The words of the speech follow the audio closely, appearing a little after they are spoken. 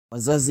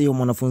Wazazi wa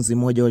mwanafunzi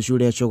mmoja wa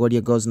shule ya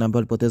Chogoria ambaye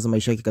alipoteza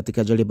maisha yake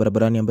katika ajali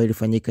barabarani ambayo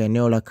ilifanyika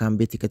eneo la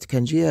Kambiti katika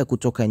njia ya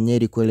kutoka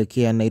Nyeri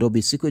kuelekea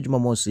Nairobi siku ya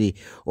Jumamosi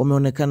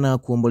wameonekana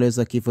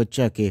kuomboleza kifo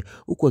chake,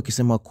 huku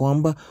akisema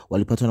kwamba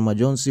walipatwa na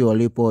majonzi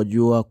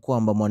walipojua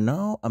kwamba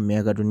mwanao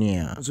ameaga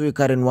dunia. Joy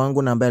Karen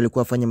Wangu ambaye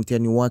alikuwa afanya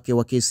mtihani wake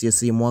wa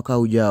KCSE mwaka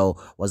ujao,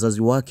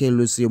 wazazi wake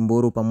Lucy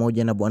Mburu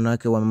pamoja na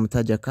bwanake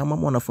wamemtaja kama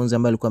mwanafunzi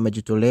ambaye alikuwa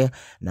amejitolea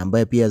na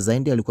ambaye pia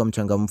zaidi alikuwa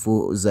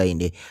mchangamfu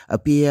zaidi.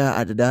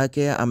 Pia dada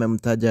yake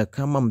amemtaja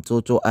kama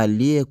mtoto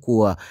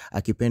aliyekuwa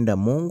akipenda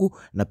Mungu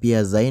na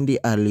pia zaidi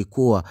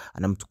alikuwa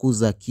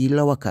anamtukuza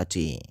kila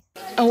wakati.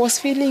 I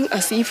was feeling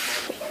as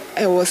if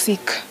I was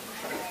sick.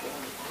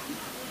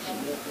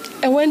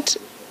 I went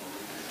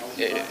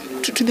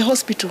to the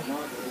hospital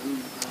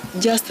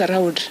just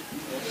around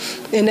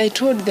and I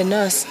told the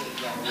nurse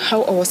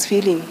how I was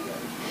feeling.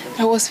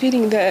 I was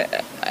feeling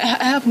that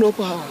I have no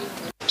power.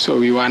 So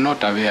we were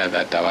not aware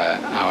that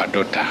our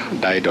daughter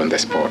died on the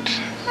spot.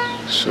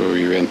 So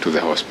we went to the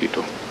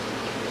hospital,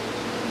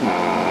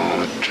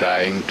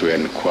 trying to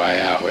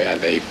inquire where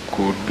they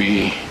could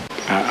be.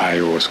 I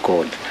was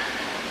called,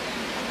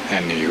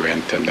 and we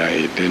went and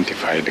I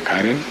identified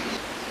Karen.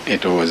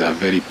 It was a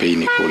very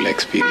painful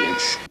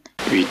experience.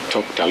 We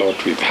talked a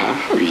lot with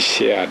her. We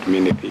shared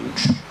many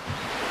things,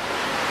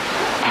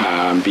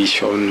 her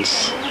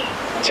ambitions,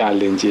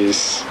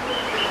 challenges,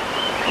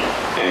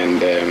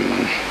 and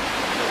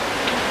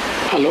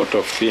a lot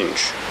of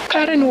things.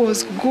 Karen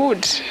was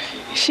good.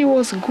 She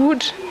was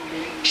good,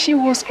 she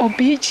was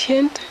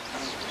obedient,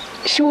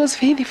 she was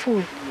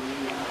faithful,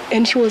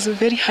 and she was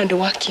very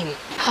hardworking.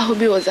 Her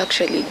hobby was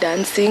actually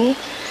dancing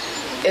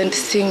and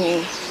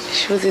singing.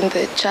 She was in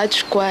the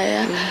church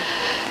choir,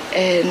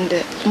 and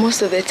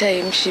most of the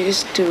time she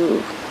used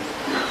to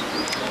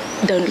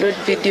download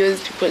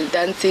videos, people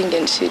dancing,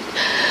 and she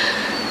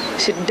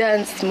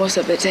danced most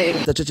of the time.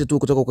 Chache tu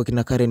kutoka kwa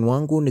kina Karen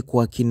Wangu ni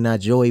kwa kina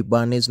Joy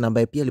Bernice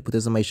ambaye pia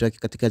alipoteza maisha yake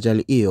katika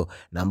ajali hiyo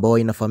na ambao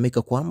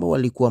inafahamika kwamba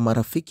walikuwa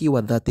marafiki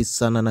wa dhati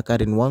sana na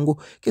Karen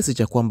Wangu, kiasi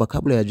cha kwamba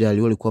kabla ya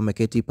ajali walikuwa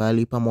wameketi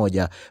pale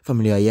pamoja.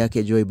 Familia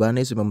yake Joy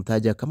Bernice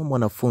imemtaja kama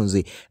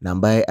mwanafunzi na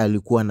ambaye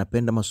alikuwa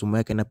anapenda masomo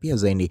yake na pia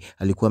zaidi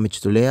alikuwa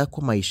amejitolea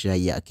kwa maisha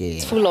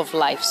yake. Full of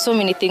life, so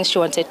many things she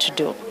wanted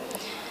to do.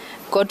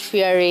 God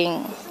fearing,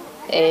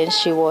 and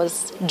she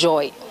was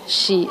joy.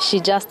 She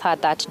just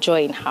had that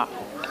joy in her.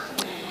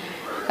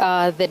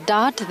 The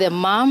dad, the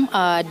mom,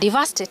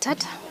 devastated.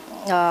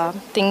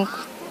 Think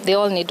they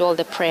all need all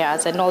the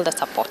prayers and all the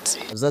support.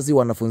 Wazazi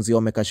wanafunzi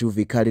wamekashifu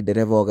vikali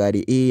dereva wa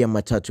gari hii ya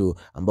matatu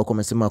ambao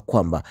wamesema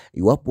kwamba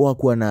iwapo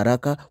hakuwa na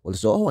haraka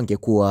watoto wao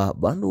wangekuwa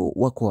bado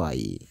wako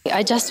hai.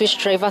 I just wish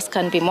drivers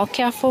can be more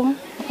careful,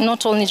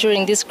 not only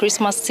during this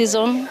Christmas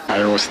season.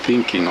 I was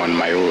thinking on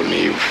my own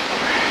if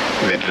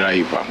the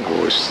driver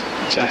was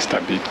just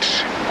a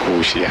bit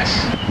cautious.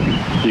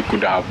 He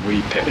could have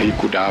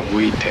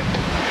waited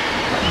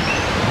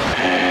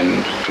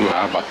and to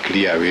have a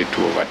clear way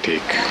to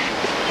overtake.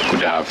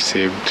 Could have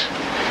saved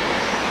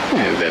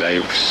the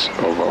lives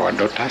of our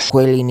daughters.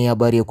 Kweli ni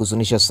habari ya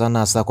kuhuzunisha sana,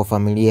 hasa kwa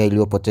familia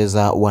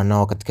iliyopoteza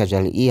wanao katika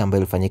ajali hii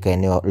ambayo ilifanyika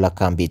eneo la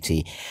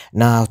Kambiti,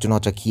 na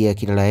tunawatakia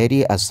kila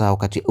laheri hasa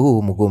wakati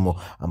huu mgumu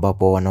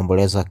ambapo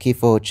wanaomboleza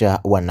kifo cha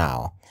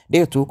wanao.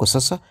 Ndio tu kwa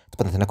sasa,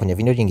 tupatane tena kwenye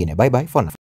video nyingine. Bye bye for now.